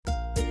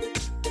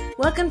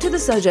Welcome to the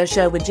Sojo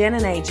Show with Jen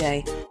and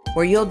AJ,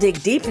 where you'll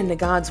dig deep into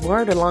God's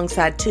Word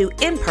alongside two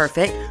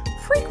imperfect,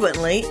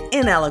 frequently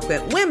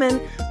ineloquent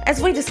women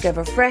as we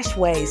discover fresh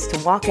ways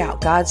to walk out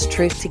God's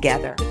truth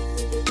together.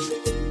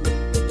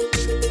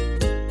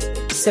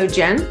 So,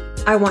 Jen,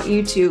 I want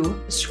you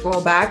to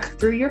scroll back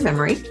through your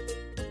memory.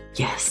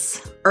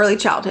 Yes. Early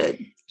childhood.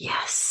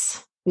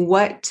 Yes.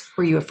 What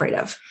were you afraid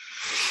of?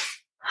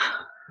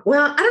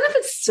 Well, I don't know if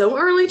it's so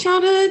early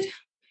childhood,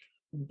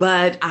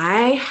 but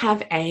I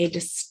have a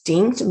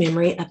distinct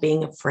memory of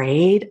being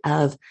afraid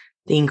of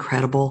the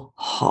Incredible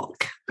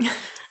Hulk. He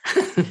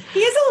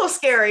is a little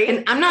scary.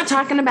 And I'm not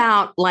talking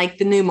about like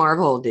the new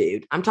Marvel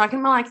dude. I'm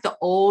talking about like the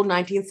old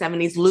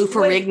 1970s Lou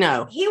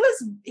Ferrigno. He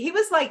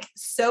was like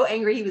so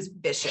angry. He was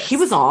vicious. He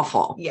was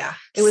awful. Yeah.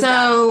 It was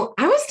so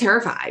I was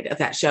terrified of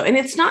that show. And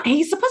it's not,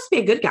 he's supposed to be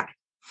a good guy.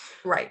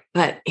 Right.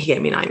 But he gave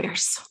me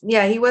nightmares.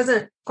 Yeah, he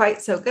wasn't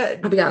quite so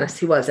good. I'll be honest,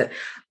 he wasn't.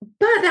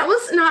 But that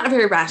was not a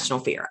very rational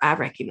fear. I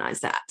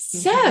recognize that. Mm-hmm.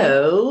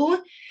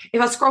 So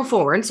if I scroll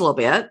forwards a little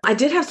bit, I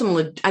do have some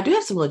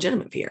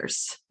legitimate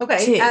fears.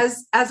 Okay. Too.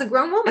 As a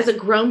grown woman. As a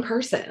grown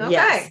person. Okay.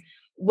 Yes.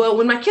 Well,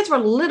 when my kids were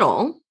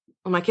little,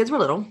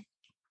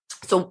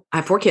 so I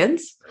have 4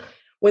 kids.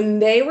 When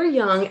they were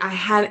young, I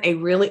had it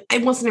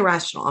wasn't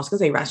irrational. I was going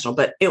to say irrational,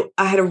 but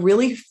I had a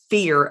really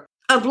fear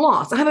of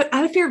loss. I had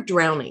a fear of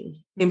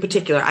drowning in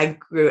particular.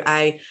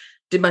 I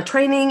did my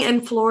training in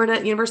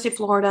Florida, University of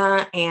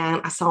Florida,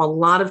 and I saw a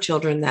lot of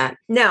children that.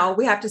 Now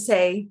we have to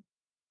say,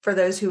 for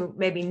those who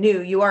maybe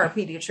knew, you are a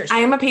pediatrician. I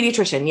am a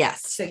pediatrician.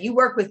 Yes. So you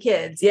work with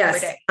kids yes,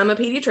 every day. I'm a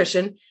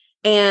pediatrician,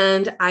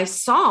 and I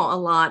saw a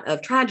lot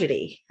of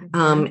tragedy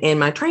in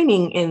my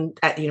training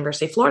at the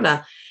University of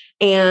Florida,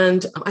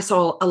 and I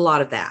saw a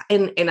lot of that,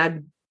 and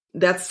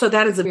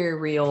that is a very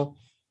real.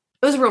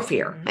 It was a real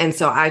fear. And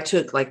so I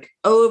took like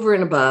over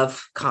and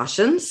above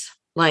cautions,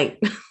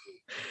 like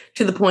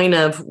to the point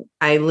of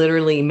I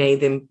literally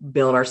made them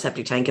build our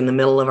septic tank in the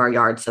middle of our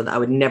yard so that I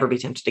would never be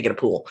tempted to get a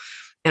pool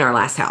in our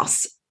last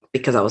house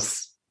because I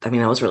was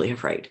really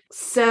afraid.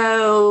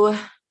 So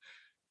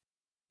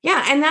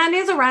yeah, and that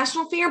is a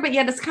rational fear, but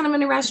yet it's kind of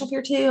an irrational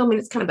fear too. I mean,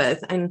 it's kind of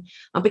both. And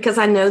because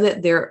I know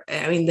that there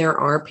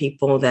are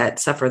people that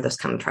suffer this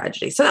kind of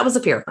tragedy. So that was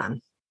a fear of mine.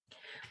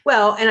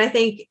 Well, and I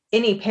think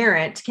any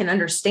parent can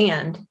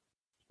understand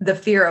the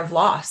fear of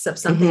loss of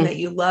something that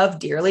you love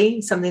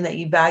dearly, something that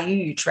you value,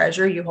 you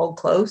treasure, you hold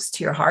close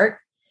to your heart.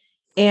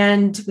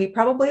 And we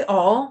probably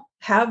all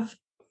have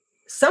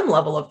some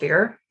level of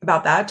fear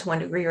about that to one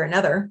degree or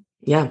another.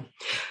 Yeah.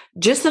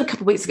 Just a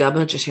couple of weeks ago, I'm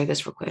going to just share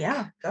this real quick.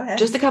 Yeah, go ahead.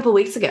 Just a couple of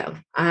weeks ago,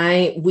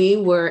 we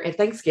were at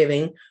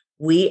Thanksgiving.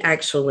 We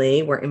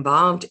actually were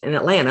involved in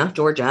Atlanta,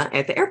 Georgia,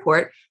 at the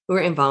airport. We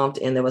were involved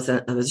in, there was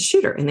a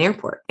shooter in the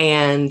airport,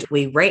 and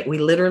we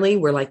literally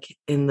were like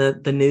in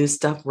the news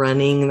stuff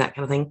running and that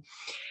kind of thing.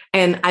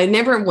 And I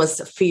never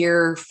was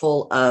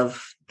fearful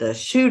of the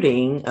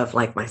shooting of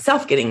like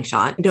myself getting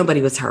shot.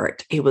 Nobody was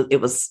hurt. He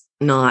was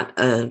not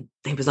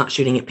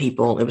shooting at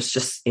people. It was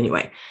just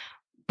anyway.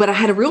 But I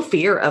had a real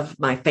fear of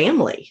my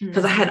family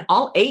because I had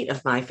all 8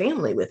 of my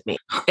family with me.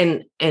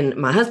 And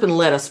my husband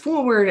led us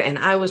forward, and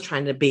I was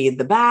trying to be at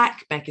the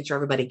back, making sure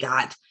everybody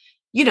got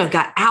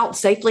out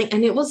safely.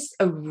 And it was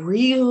a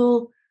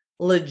real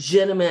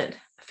legitimate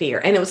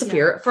fear. And it was a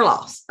fear of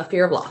loss.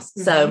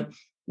 So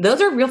those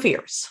are real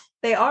fears.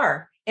 They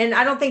are. And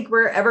I don't think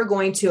we're ever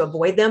going to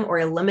avoid them or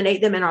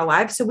eliminate them in our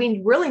lives. So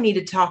we really need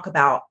to talk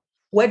about,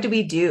 what do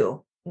we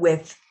do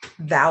with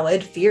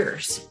valid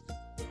fears?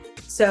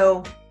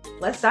 So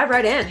let's dive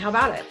right in. How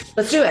about it?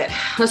 Let's do it.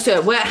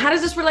 Well, how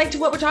does this relate to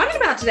what we're talking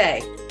about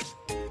today?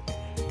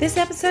 This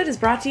episode is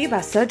brought to you by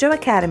Sojo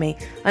Academy,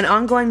 an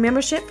ongoing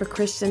membership for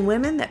Christian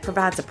women that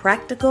provides a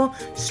practical,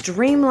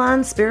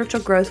 streamlined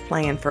spiritual growth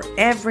plan for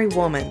every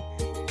woman.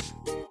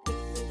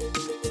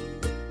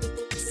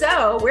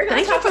 So we're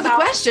going to talk about the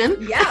question.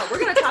 Yeah, we're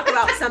going to talk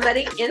about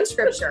somebody in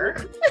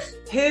Scripture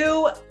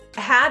who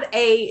had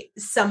a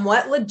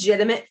somewhat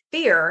legitimate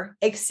fear,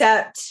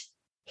 except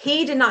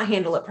he did not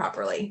handle it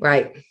properly.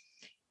 Right.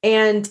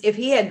 And if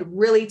he had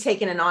really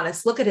taken an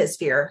honest look at his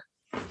fear,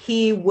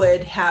 he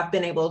would have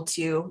been able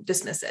to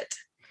dismiss it.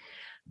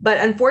 But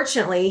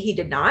unfortunately, he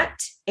did not.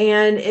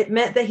 And it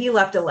meant that he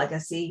left a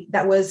legacy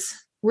that was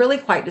really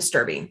quite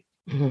disturbing.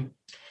 Mm-hmm.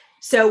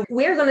 So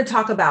we're going to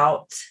talk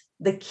about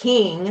the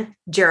king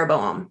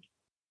Jeroboam.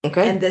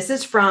 Okay. And this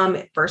is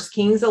from 1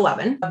 Kings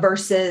 11,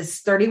 verses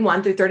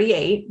 31 through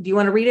 38. Do you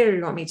want to read it or do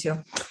you want me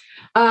to?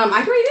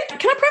 I can read it.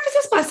 Can I preface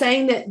this by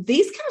saying that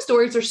these kind of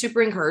stories are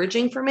super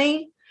encouraging for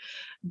me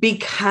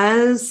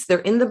because they're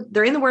in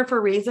the word for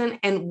a reason.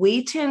 And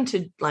we tend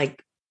to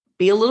like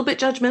be a little bit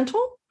judgmental.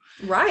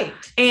 Right.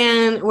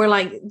 And we're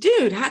like,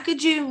 dude, how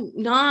could you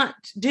not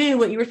do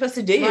what you were supposed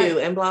to do? Right.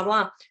 And blah,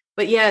 blah.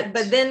 But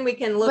then we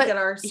can look at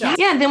ourselves.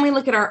 Yeah. Then we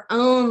look at our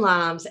own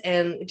lives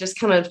and it just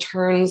kind of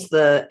turns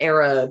the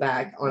arrow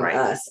back on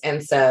us.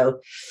 And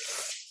so,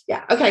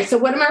 yeah. Okay. So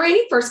what am I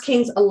reading? 1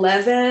 Kings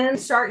 11.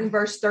 Start in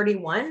verse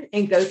 31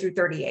 and go through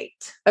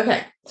 38.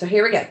 Okay. So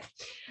here we go.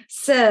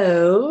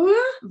 So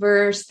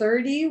verse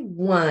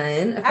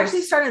 31.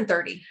 Actually, start in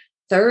 30.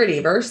 30,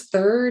 verse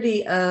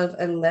 30 of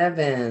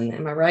 11.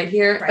 Am I right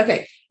here? Right.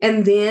 Okay.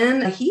 And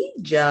then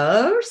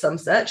Ahijah, or some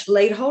such,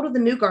 laid hold of the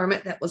new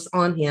garment that was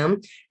on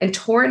him and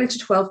tore it into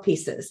 12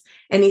 pieces.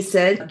 And he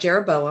said,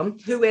 Jeroboam,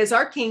 who is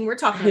our king we're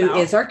talking who about.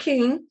 is our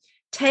king,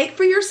 take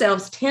for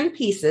yourselves 10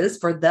 pieces,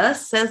 for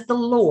thus says the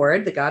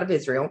Lord, the God of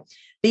Israel,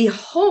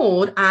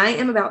 behold, I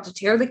am about to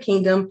tear the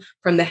kingdom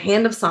from the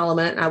hand of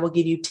Solomon, and I will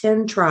give you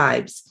 10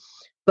 tribes.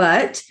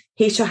 But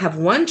he shall have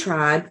one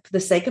tribe for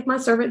the sake of my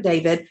servant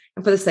David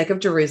and for the sake of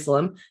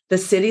Jerusalem, the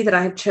city that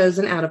I have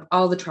chosen out of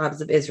all the tribes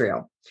of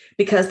Israel,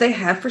 because they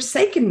have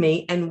forsaken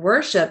me and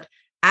worshipped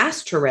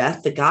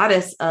Ashtoreth, the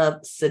goddess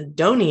of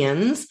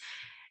Sidonians,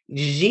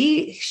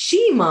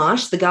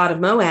 Shemosh, the god of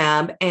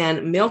Moab,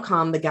 and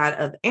Milcom, the god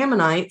of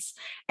Ammonites,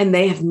 and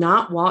they have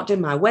not walked in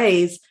my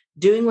ways,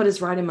 doing what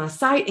is right in my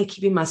sight and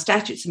keeping my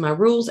statutes and my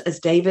rules as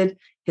David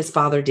his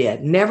father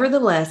did.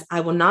 Nevertheless,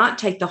 I will not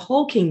take the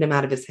whole kingdom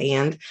out of his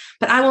hand,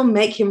 but I will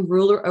make him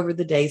ruler over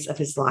the days of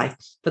his life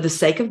for the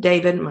sake of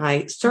David,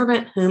 my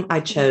servant, whom I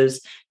chose,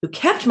 who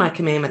kept my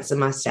commandments and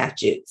my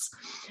statutes.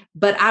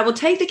 But I will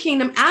take the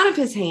kingdom out of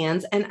his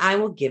hands and I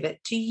will give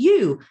it to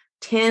you,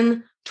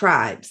 10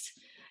 tribes.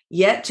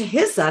 Yet to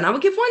his son, I will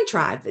give one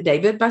tribe, that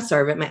David, my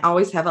servant, may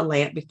always have a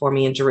lamp before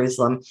me in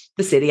Jerusalem,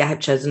 the city I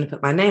have chosen to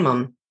put my name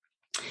on.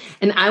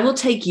 And I will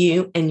take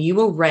you, and you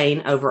will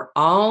reign over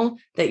all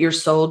that your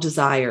soul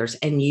desires,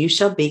 and you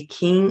shall be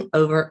king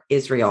over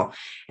Israel.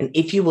 And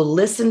if you will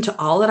listen to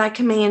all that I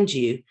command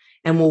you,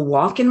 and will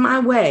walk in my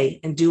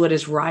way and do what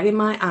is right in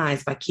my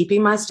eyes by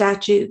keeping my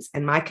statutes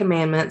and my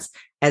commandments,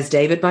 as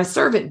David my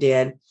servant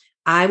did,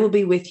 I will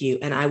be with you,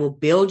 and I will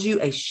build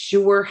you a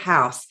sure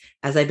house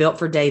as I built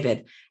for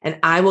David, and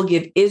I will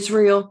give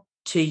Israel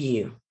to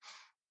you.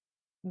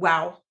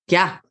 Wow.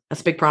 Yeah. That's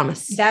a big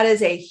promise. That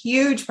is a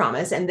huge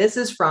promise. And this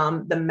is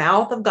from the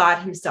mouth of God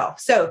himself.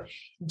 So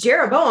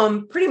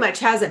Jeroboam pretty much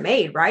has it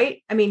made,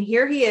 right? I mean,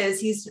 here he is.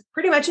 He's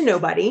pretty much a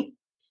nobody.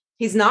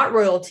 He's not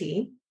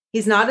royalty.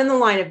 He's not in the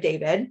line of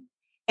David.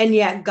 And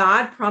yet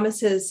God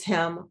promises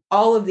him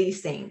all of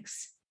these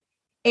things.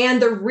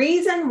 And the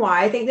reason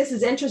why, I think this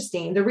is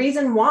interesting, the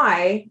reason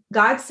why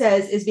God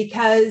says is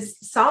because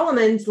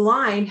Solomon's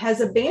line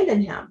has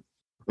abandoned him.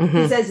 Mm-hmm.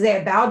 He says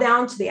they bow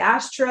down to the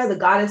Ashtoreth, the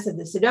goddess of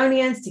the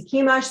Sidonians, to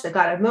Chemosh, the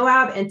god of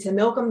Moab, and to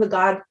Milcom, the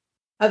god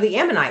of the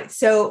Ammonites.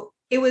 So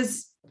it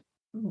was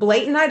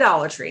blatant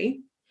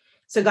idolatry.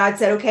 So God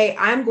said, okay,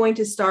 I'm going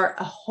to start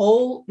a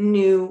whole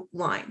new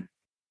line.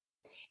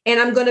 And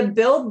I'm going to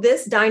build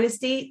this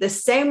dynasty the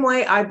same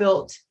way I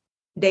built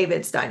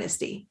David's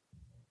dynasty.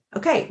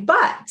 Okay,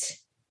 but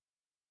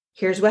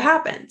here's what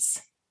happens.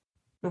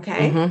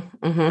 Okay.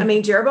 Mm-hmm. Mm-hmm. I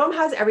mean, Jeroboam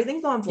has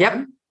everything going for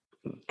him.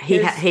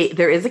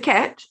 There is a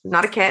catch,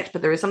 not a catch,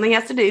 but there is something he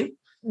has to do.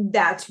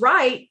 That's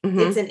right. Mm-hmm.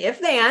 It's an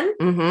if then.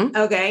 Mm-hmm.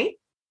 Okay.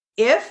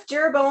 If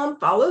Jeroboam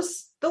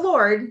follows the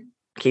Lord,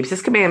 keeps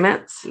his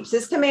commandments,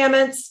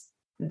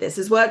 this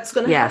is what's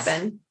going to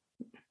happen.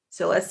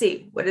 So let's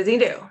see. What does he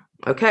do?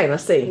 Okay,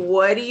 let's see.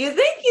 What do you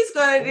think he's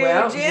going to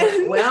do,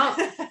 Jen? Well,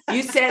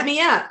 you set me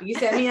up.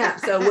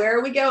 So where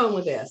are we going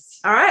with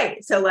this? All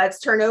right. So let's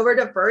turn over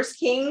to 1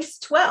 Kings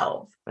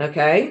 12.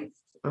 Okay.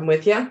 I'm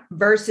with you.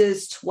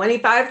 Verses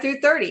 25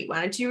 through 30.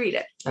 Why don't you read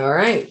it? All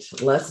right,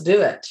 let's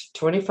do it.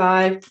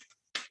 25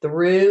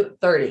 through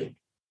 30.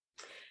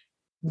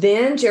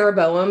 Then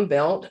Jeroboam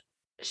built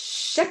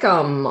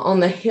Shechem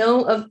on the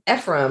hill of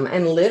Ephraim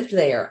and lived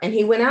there. And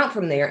he went out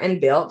from there and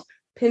built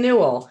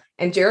Penuel.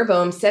 And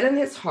Jeroboam said in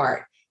his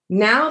heart,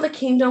 now the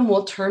kingdom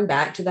will turn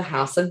back to the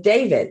house of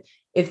David.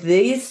 If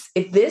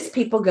this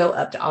people go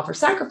up to offer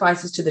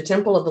sacrifices to the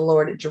temple of the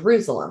Lord at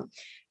Jerusalem,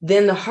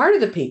 then the heart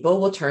of the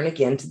people will turn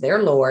again to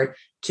their Lord,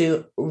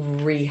 to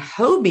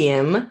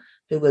Rehoboam,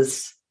 who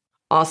was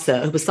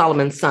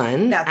Solomon's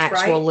son,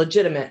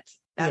 legitimate,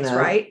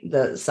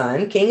 the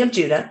son, king of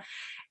Judah,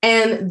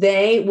 and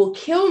they will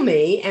kill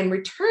me and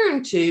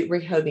return to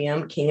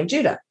Rehoboam, king of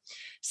Judah.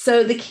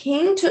 So the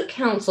king took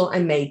counsel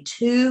and made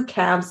 2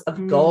 calves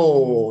of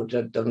gold.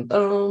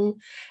 And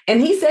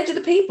he said to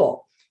the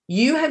people,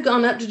 you have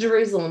gone up to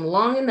Jerusalem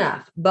long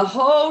enough.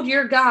 Behold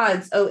your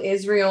gods, O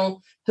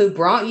Israel, who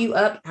brought you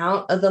up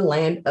out of the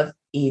land of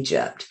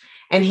Egypt.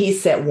 And he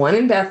set one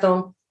in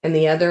Bethel and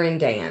the other in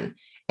Dan.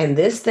 And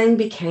this thing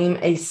became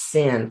a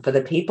sin, for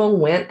the people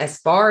went as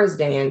far as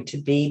Dan to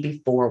be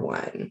before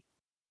one.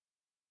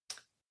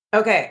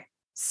 Okay,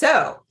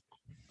 so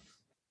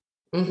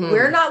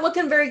we're not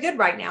looking very good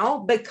right now,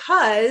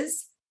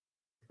 because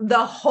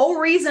the whole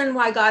reason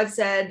why God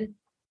said,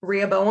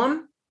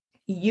 Jeroboam,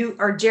 you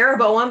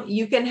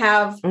can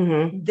have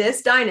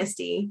this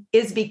dynasty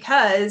is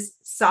because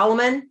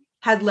Solomon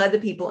had led the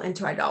people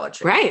into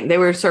idolatry. Right. They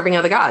were serving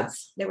other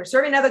gods.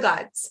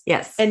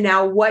 Yes. And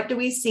now what do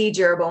we see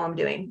Jeroboam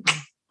doing?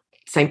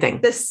 Same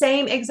thing. The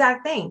same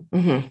exact thing.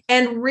 Mm-hmm.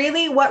 And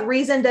really, what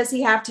reason does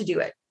he have to do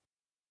it?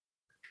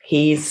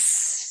 He's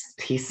scared.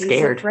 He's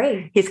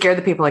afraid. He's scared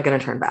the people are going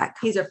to turn back.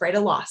 He's afraid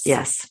of loss.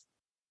 Yes.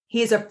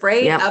 He's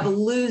afraid of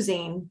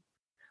losing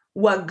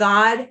what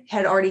God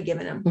had already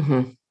given him.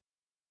 Mm-hmm.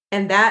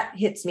 And that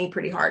hits me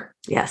pretty hard.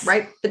 Yes.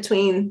 Right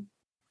between,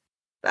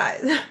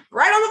 right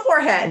on the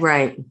forehead.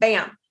 Right.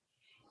 Bam.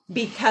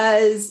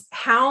 Because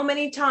how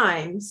many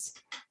times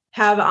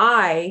have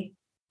I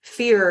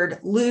feared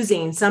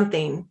losing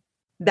something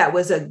that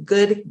was a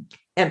good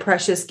and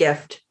precious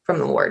gift from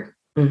the Lord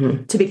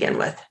to begin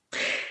with?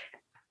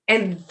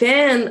 And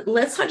then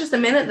let's talk just a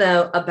minute,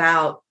 though,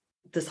 about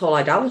this whole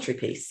idolatry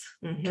piece.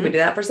 Can we do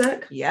that for a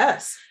sec?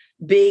 Yes.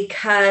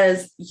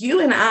 Because you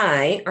and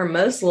I are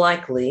most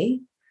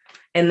likely,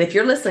 and if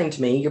you're listening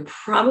to me, you're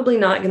probably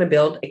not going to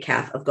build a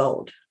calf of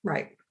gold.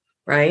 Right.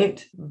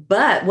 Right.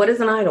 But what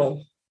is an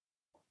idol?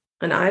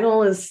 An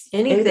idol is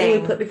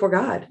anything we put before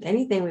God.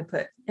 Anything we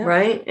put. Yep.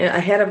 Right.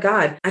 Ahead of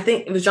God. I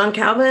think it was John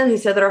Calvin. He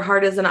said that our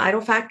heart is an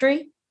idol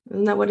factory.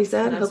 Isn't that what he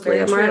said? That's Hopefully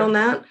I'm right on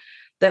that.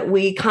 That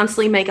we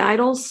constantly make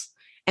idols,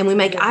 and we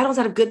make idols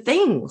out of good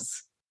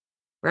things.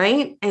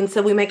 Right. And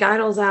so we make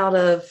idols out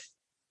of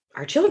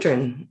our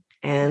children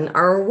and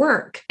our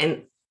work.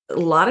 And a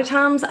lot of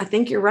times I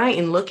think you're right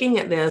in looking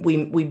at this.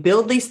 We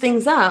build these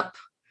things up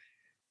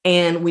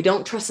and we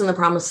don't trust in the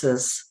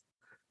promises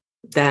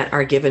that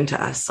are given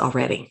to us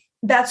already.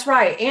 That's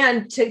right.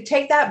 And to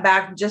take that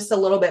back just a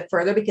little bit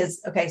further,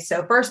 because, okay,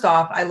 so first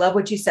off, I love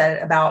what you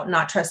said about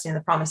not trusting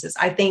the promises.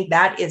 I think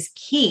that is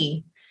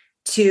key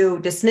to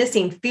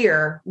dismissing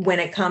fear when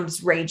it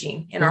comes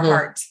raging in our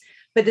hearts.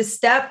 But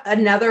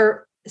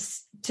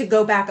to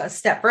go back a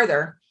step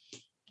further,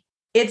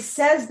 it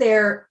says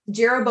there,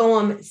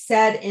 Jeroboam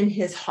said in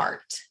his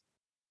heart.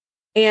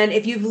 And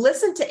if you've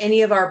listened to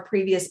any of our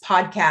previous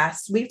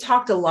podcasts, we've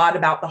talked a lot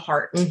about the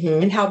heart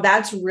and how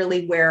that's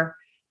really where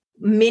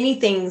many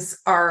things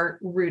are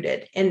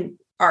rooted. And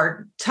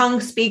our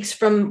tongue speaks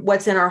from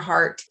what's in our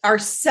heart. Our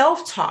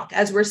self-talk,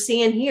 as we're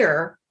seeing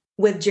here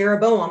with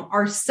Jeroboam,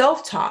 our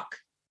self-talk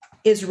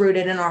is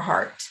rooted in our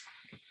heart.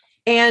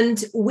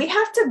 And we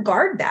have to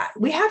guard that.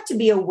 We have to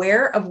be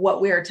aware of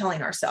what we are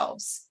telling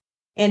ourselves.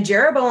 And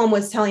Jeroboam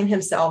was telling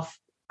himself,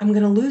 I'm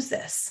going to lose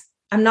this.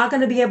 I'm not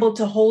going to be able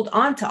to hold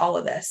on to all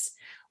of this.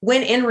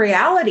 When in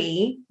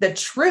reality, the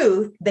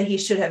truth that he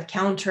should have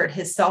countered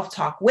his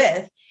self-talk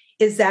with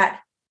is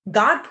that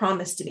God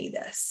promised me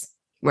this.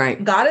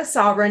 Right. God is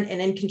sovereign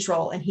and in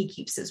control, and he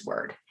keeps his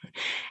word.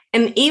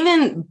 And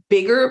even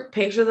bigger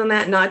picture than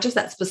that, not just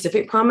that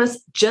specific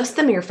promise, just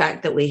the mere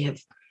fact that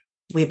we've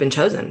been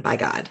chosen by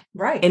God.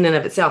 Right. In and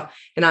of itself.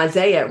 In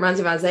Isaiah, it reminds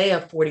me of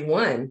Isaiah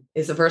 41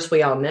 is a verse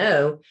we all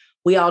know.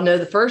 We all know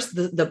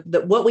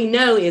what we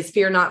know is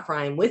fear not, for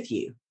I am with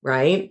you,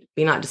 right?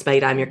 Be not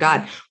dismayed, I am your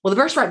God. Well,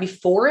 the verse right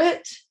before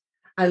it,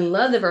 I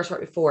love the verse right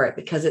before it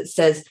because it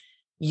says,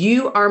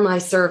 you are my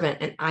servant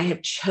and I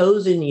have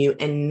chosen you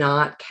and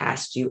not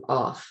cast you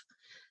off.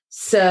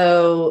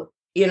 So,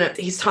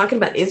 he's talking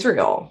about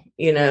Israel,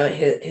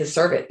 his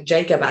servant,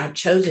 Jacob, I have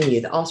chosen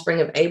you, the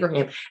offspring of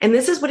Abraham. And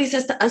this is what he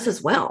says to us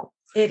as well.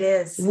 It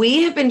is.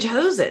 We have been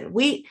chosen.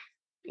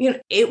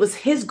 It was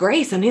his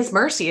grace and his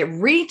mercy. It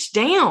reached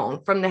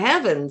down from the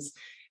heavens.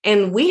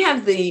 And we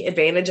have the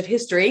advantage of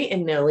history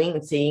and knowing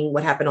and seeing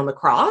what happened on the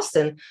cross,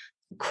 and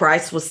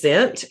Christ was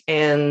sent.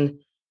 And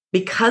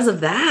because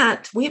of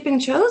that, we have been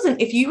chosen.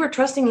 If you are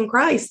trusting in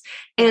Christ,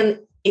 and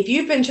if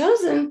you've been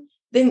chosen,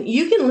 then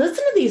you can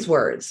listen to these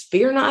words.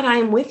 Fear not, I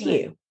am with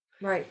you.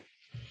 Right.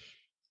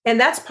 And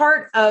that's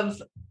part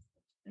of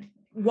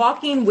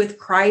walking with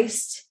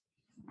Christ.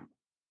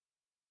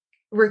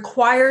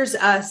 Requires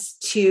us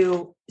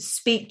to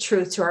speak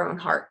truth to our own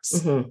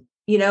hearts,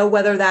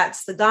 whether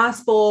that's the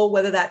gospel,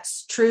 whether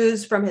that's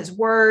truths from his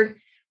word,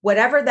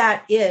 whatever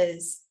that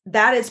is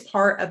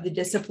part of the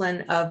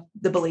discipline of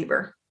the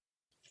believer,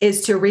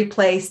 is to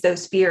replace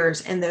those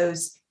fears and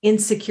those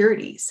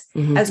insecurities.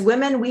 As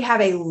women, we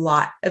have a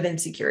lot of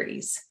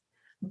insecurities,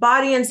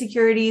 body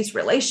insecurities,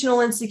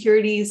 relational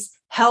insecurities,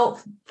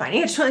 health,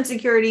 financial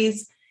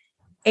insecurities,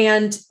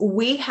 and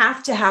we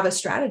have to have a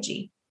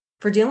strategy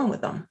for dealing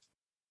with them.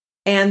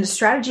 And the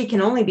strategy can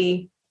only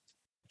be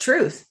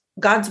truth,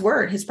 God's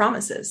word, his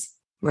promises.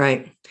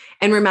 Right.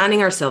 And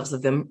reminding ourselves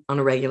of them on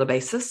a regular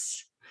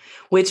basis,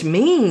 which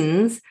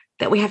means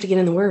that we have to get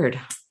in the word.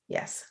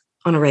 Yes.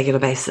 On a regular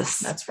basis.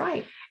 That's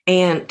right.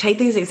 And take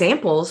these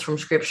examples from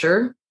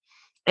scripture.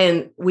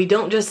 And we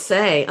don't just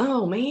say,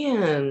 oh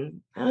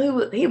man,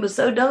 he was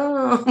so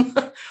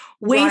dumb.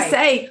 We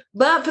say,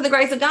 but for the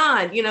grace of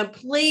God,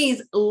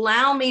 please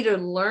allow me to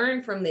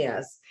learn from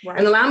this. Right.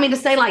 And allow me to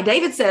say, like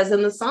David says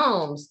in the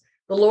Psalms,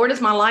 the Lord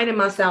is my light and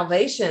my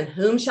salvation.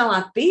 Whom shall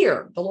I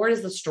fear? The Lord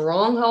is the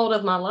stronghold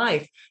of my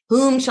life.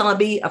 Whom shall I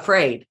be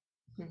afraid?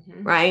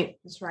 Right?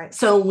 That's right.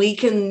 So we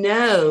can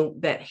know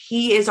that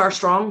he is our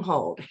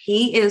stronghold.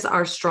 He is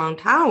our strong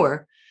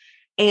tower.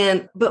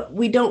 But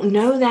we don't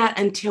know that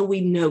until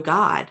we know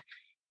God.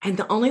 And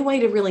the only way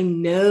to really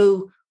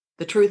know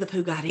the truth of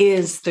who God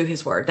is through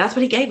his word. That's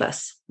what he gave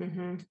us.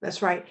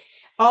 That's right.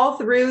 All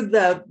through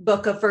the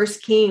book of 1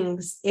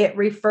 Kings, it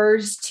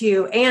refers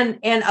to,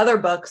 and other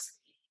books,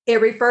 it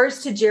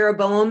refers to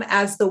Jeroboam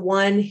as the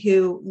one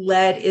who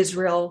led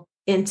Israel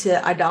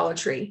into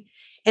idolatry.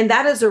 And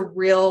that is a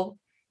real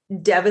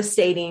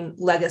devastating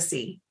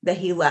legacy that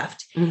he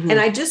left. Mhm. And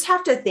I just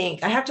have to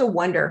think, I have to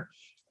wonder,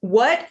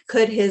 what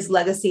could his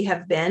legacy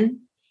have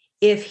been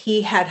if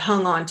he had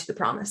hung on to the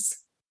promise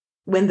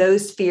when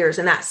those fears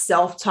and that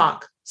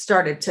self-talk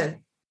started to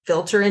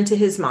filter into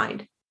his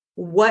mind?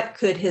 What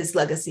could his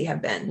legacy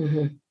have been?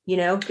 Mhm. You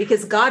know,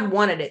 because God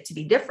wanted it to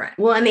be different.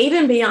 Well, and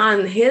even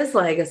beyond his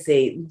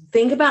legacy,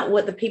 think about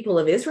what the people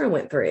of Israel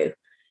went through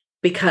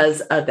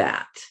because of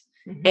that.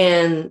 Mhm.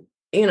 And,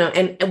 you know,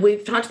 and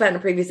we've talked about in a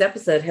previous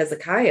episode,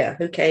 Hezekiah,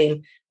 who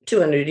came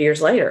 200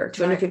 years later,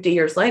 250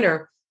 years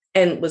later,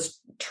 and was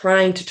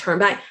trying to turn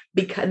back.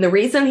 And the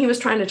reason he was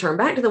trying to turn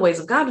back to the ways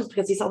of God was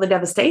because he saw the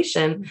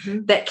devastation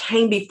Mhm. that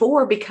came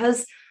before,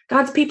 because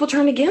God's people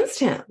turned against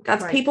him.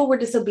 God's Right. people were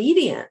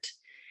disobedient.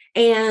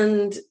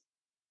 And,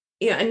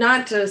 you know, and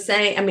not to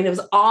say, I mean, it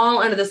was all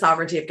under the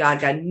sovereignty of God.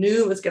 God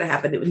knew it was going to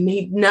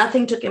happen.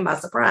 Nothing took him by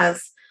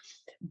surprise.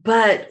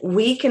 But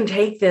we can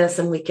take this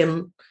and we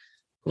can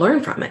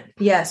learn from it.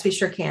 Yes, we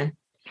sure can.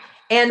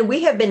 And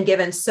we have been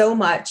given so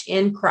much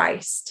in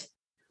Christ.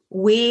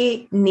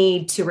 We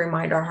need to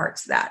remind our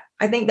hearts that.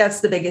 I think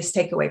that's the biggest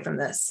takeaway from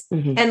this.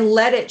 Mhm. And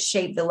let it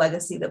shape the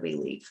legacy that we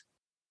leave,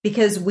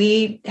 because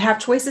we have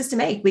choices to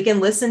make. We can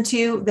listen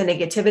to the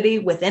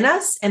negativity within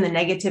us and the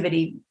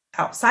negativity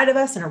outside of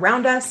us and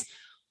around us,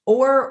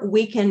 or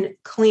we can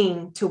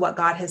cling to what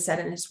God has said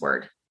in his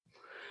word.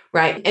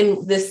 Right.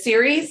 And the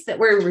series that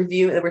we're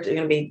reviewing, that we're going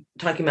to be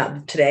talking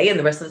about today and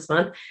the rest of this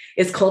month,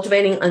 is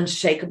Cultivating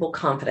Unshakable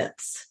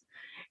Confidence.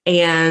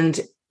 And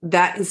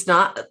that is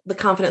not the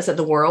confidence that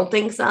the world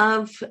thinks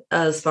of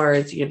as far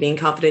as, you know, being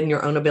confident in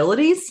your own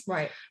abilities,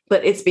 Right.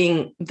 but it's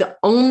being the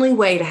only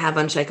way to have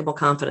unshakable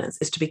confidence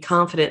is to be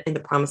confident in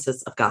the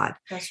promises of God.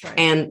 That's right.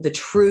 And the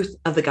truth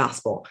of the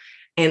gospel.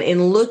 And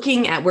in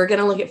looking at, we're going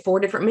to look at 4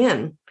 different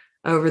men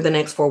over the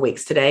next 4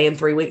 weeks, today and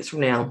 3 weeks from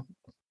now.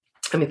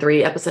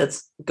 3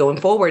 episodes going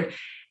forward,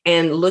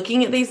 and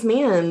looking at these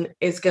men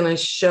is going to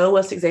show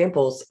us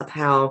examples of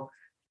how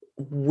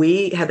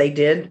they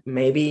did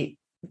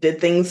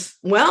things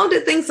well,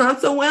 did things not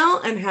so well,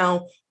 and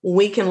how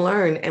we can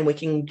learn and we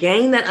can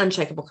gain that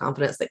unshakable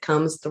confidence that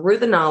comes through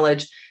the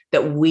knowledge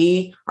that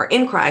we are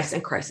in Christ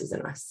and Christ is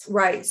in us.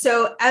 Right.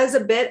 So as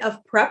a bit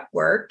of prep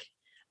work,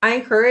 I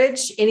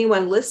encourage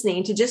anyone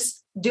listening to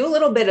just do a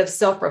little bit of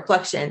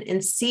self-reflection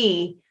and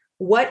see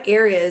what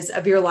areas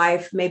of your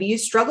life maybe you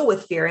struggle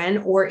with fear in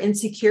or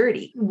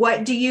insecurity.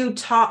 What do you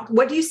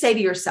say to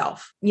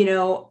yourself? You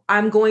know,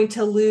 I'm going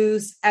to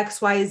lose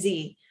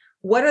XYZ.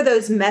 What are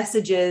those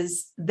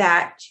messages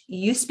that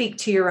you speak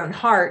to your own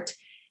heart?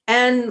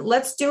 And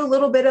let's do a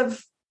little bit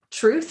of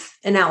truth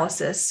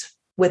analysis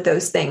with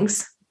those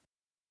things.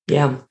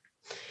 Yeah.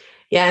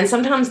 Yeah. And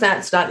sometimes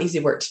that's not easy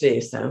work to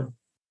do. So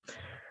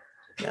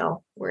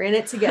no, we're in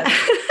it together.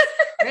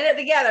 We're in it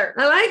together.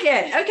 I like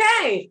it.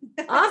 Okay.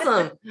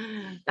 Awesome.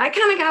 That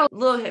kind of got a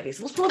little heavy.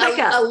 So let's pull back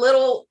up. A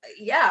little.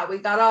 Yeah.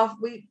 We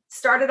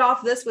started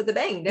off this with a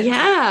bang. Didn't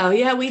we?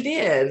 Yeah, we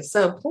did.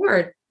 So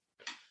poor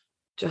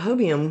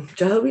Jeroboam.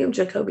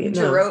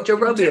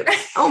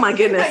 Oh my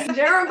goodness.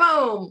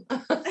 Jeroboam.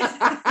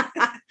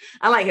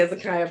 I like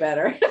Hezekiah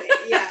better.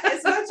 Yeah,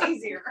 it's much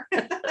easier.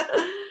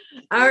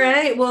 All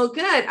right. Well,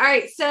 good. All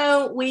right.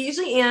 So we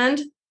usually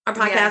end our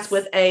podcast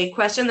with a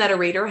question that a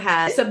reader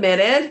has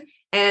submitted.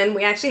 And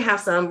we actually have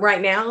some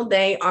right now.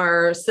 They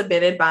are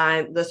submitted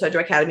by the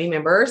Sojo Academy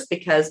members,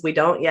 because we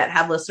don't yet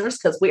have listeners,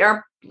 because we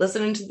are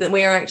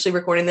we are actually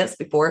recording this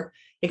before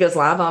it goes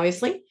live,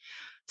 obviously.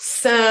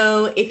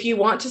 So if you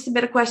want to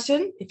submit a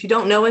question, if you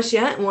don't know us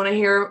yet and want to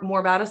hear more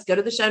about us, go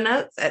to the show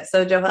notes at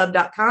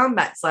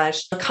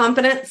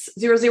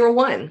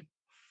sojohub.com/confidence001,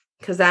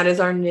 because that is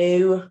our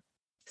new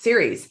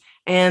series.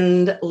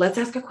 And let's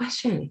ask a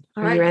question.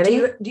 All Are right. you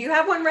ready? Do you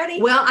have one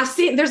ready? Well, I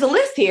see there's a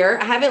list here.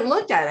 I haven't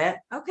looked at it.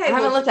 Okay. I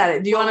haven't looked at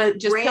it. Do you want to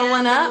just pull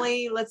one up?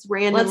 Let's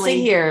randomly. Let's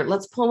see here.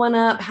 Let's pull one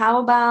up. How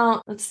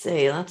about, let's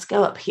see. Let's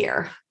go up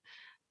here.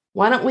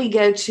 Why don't we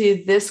go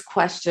to this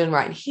question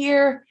right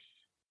here?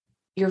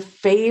 Your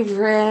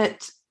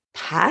favorite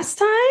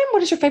pastime?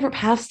 What is your favorite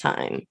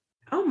pastime?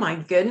 Oh my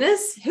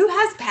goodness. Who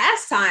has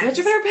pastime? What's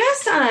your favorite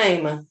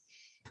pastime?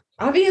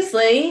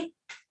 Obviously,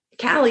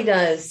 Callie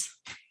does.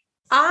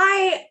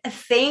 I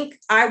think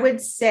I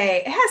would say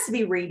it has to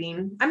be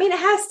reading. I mean, it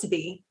has to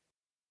be.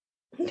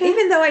 Okay.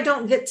 Even though I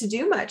don't get to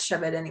do much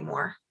of it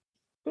anymore.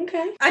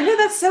 Okay. I know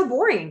that's so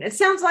boring. It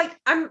sounds like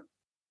I'm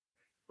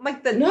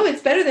like the No,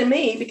 it's better than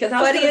me, because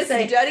I was going to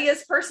say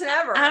duddiest person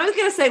ever. I was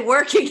going to say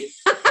working.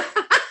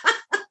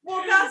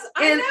 Well,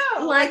 I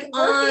know. Like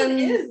working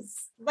is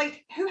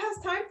like, who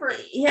has time for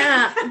it?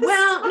 Yeah.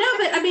 Well, no,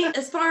 but I mean,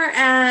 as far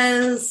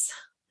as,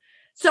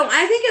 so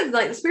I think of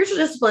like the spiritual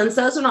disciplines,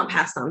 those are not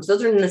pastimes.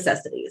 Those are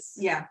necessities.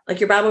 Yeah. Like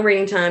your Bible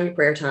reading time, your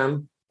prayer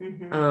time,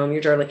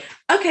 your journaling.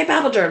 Okay.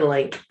 Bible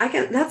journaling.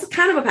 That's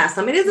kind of a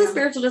pastime. It is a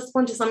spiritual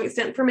discipline to some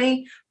extent for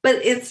me, but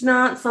it's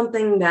not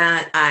something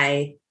that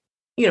I,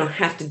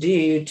 have to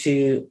do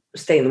to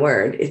stay in the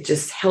word. It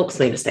just helps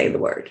me to stay in the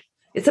word.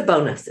 It's a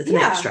bonus. It's an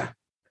extra.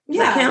 Does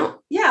that count?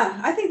 Yeah.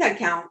 I think that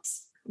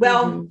counts.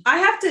 Well,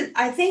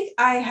 I think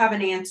I have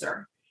an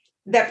answer.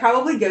 that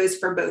probably goes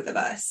for both of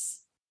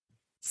us.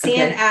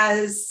 Seeing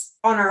as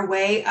on our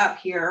way up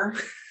here,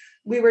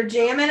 we were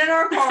jamming in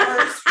our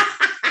cars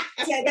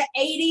to the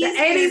 80s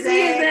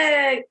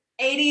music.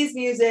 80s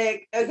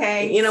music.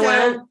 Okay. You know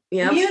what?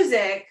 Yep.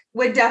 Music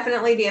would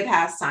definitely be a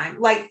pastime.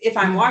 Like if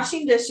I'm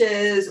washing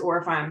dishes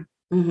or if I'm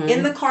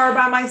in the car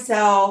by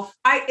myself,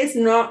 it's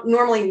not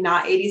normally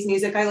not 80s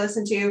music I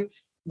listen to,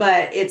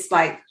 but it's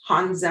like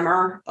Hans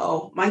Zimmer.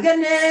 Oh my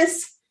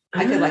goodness.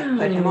 I could like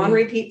put him on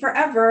repeat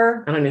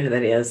forever. I don't know who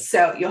that is.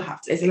 So you'll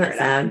have to. Isn't that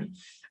sad?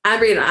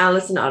 I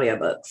listen to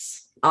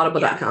audiobooks.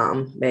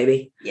 Audible.com,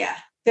 baby. Yeah.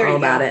 There you go.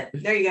 About it.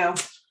 There you go.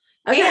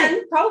 Okay.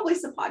 And probably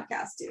some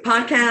podcasts too.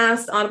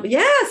 Podcast, Audible.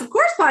 Yes, of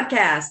course,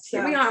 podcast.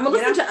 Here we are. I'm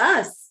going to listen to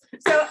us.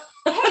 So,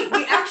 hey,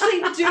 we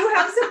actually do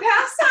have some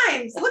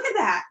pastimes. Look at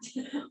that.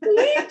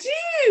 We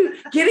do.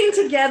 Getting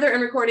together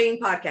and recording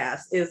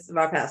podcasts is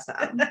our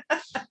pastime.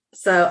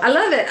 So I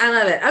love it.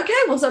 Okay.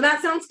 Well, so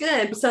that sounds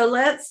good. So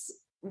let's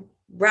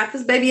wrap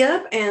this baby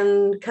up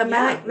and come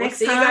back next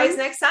time. See you guys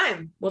next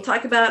time. We'll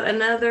talk about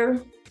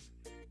another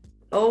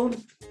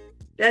old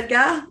dead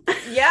guy.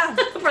 Yeah.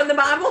 From the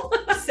Bible.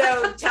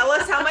 So tell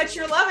us how much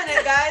you're loving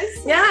it, guys.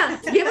 Yeah.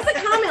 Give us a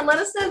comment. Let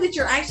us know that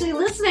you're actually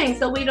listening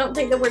so we don't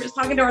think that we're just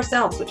talking to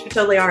ourselves, which we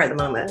totally are at the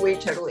moment. We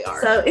totally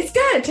are. So it's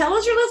good. Tell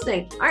us you're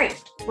listening. All right.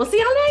 We'll see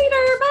y'all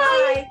later.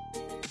 Bye.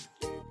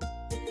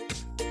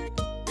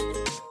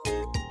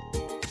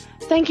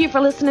 Thank you for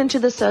listening to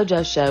The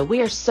Sojo Show.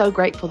 We are so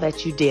grateful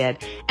that you did.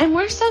 And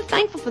we're so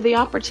thankful for the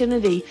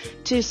opportunity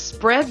to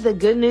spread the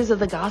good news of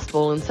the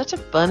gospel in such a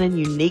fun and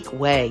unique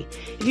way.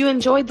 If you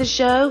enjoyed the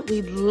show,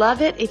 we'd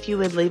love it if you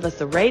would leave us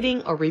a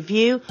rating or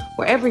review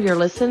wherever you're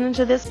listening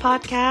to this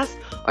podcast,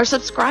 or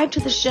subscribe to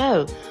the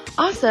show.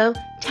 Also,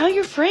 tell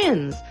your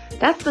friends.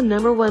 That's the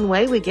number one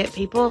way we get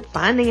people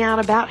finding out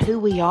about who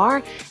we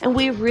are, and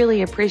we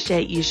really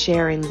appreciate you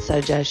sharing The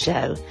Sojo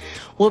Show.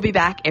 We'll be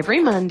back every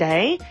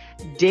Monday,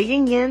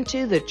 digging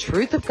into the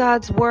truth of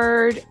God's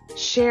Word,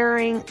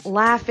 sharing,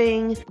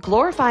 laughing,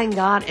 glorifying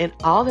God in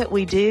all that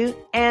we do,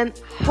 and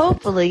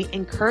hopefully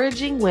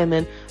encouraging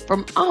women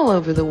from all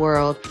over the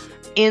world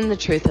in the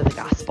truth of the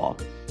gospel.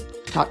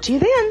 Talk to you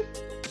then.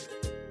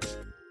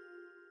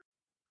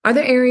 Are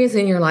there areas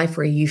in your life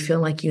where you feel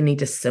like you need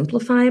to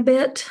simplify a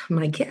bit?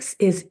 My guess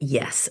is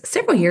yes.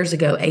 Several years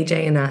ago,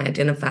 AJ and I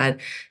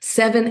identified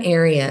 7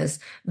 areas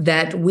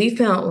that we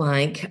felt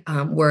like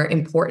were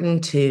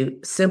important to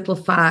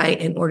simplify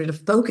in order to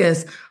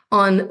focus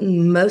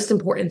on most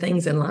important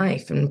things in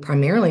life, and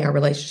primarily our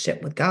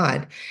relationship with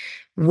God.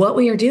 What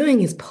we are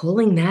doing is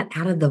pulling that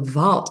out of the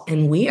vault,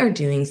 and we are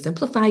doing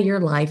Simplify Your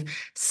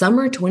Life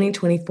Summer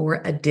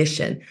 2024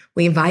 edition.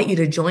 We invite you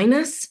to join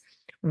us.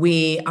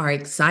 We are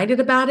excited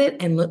about it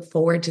and look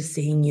forward to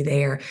seeing you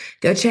there.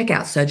 Go check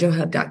out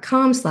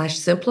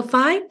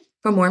sojohub.com/simplify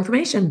for more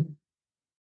information.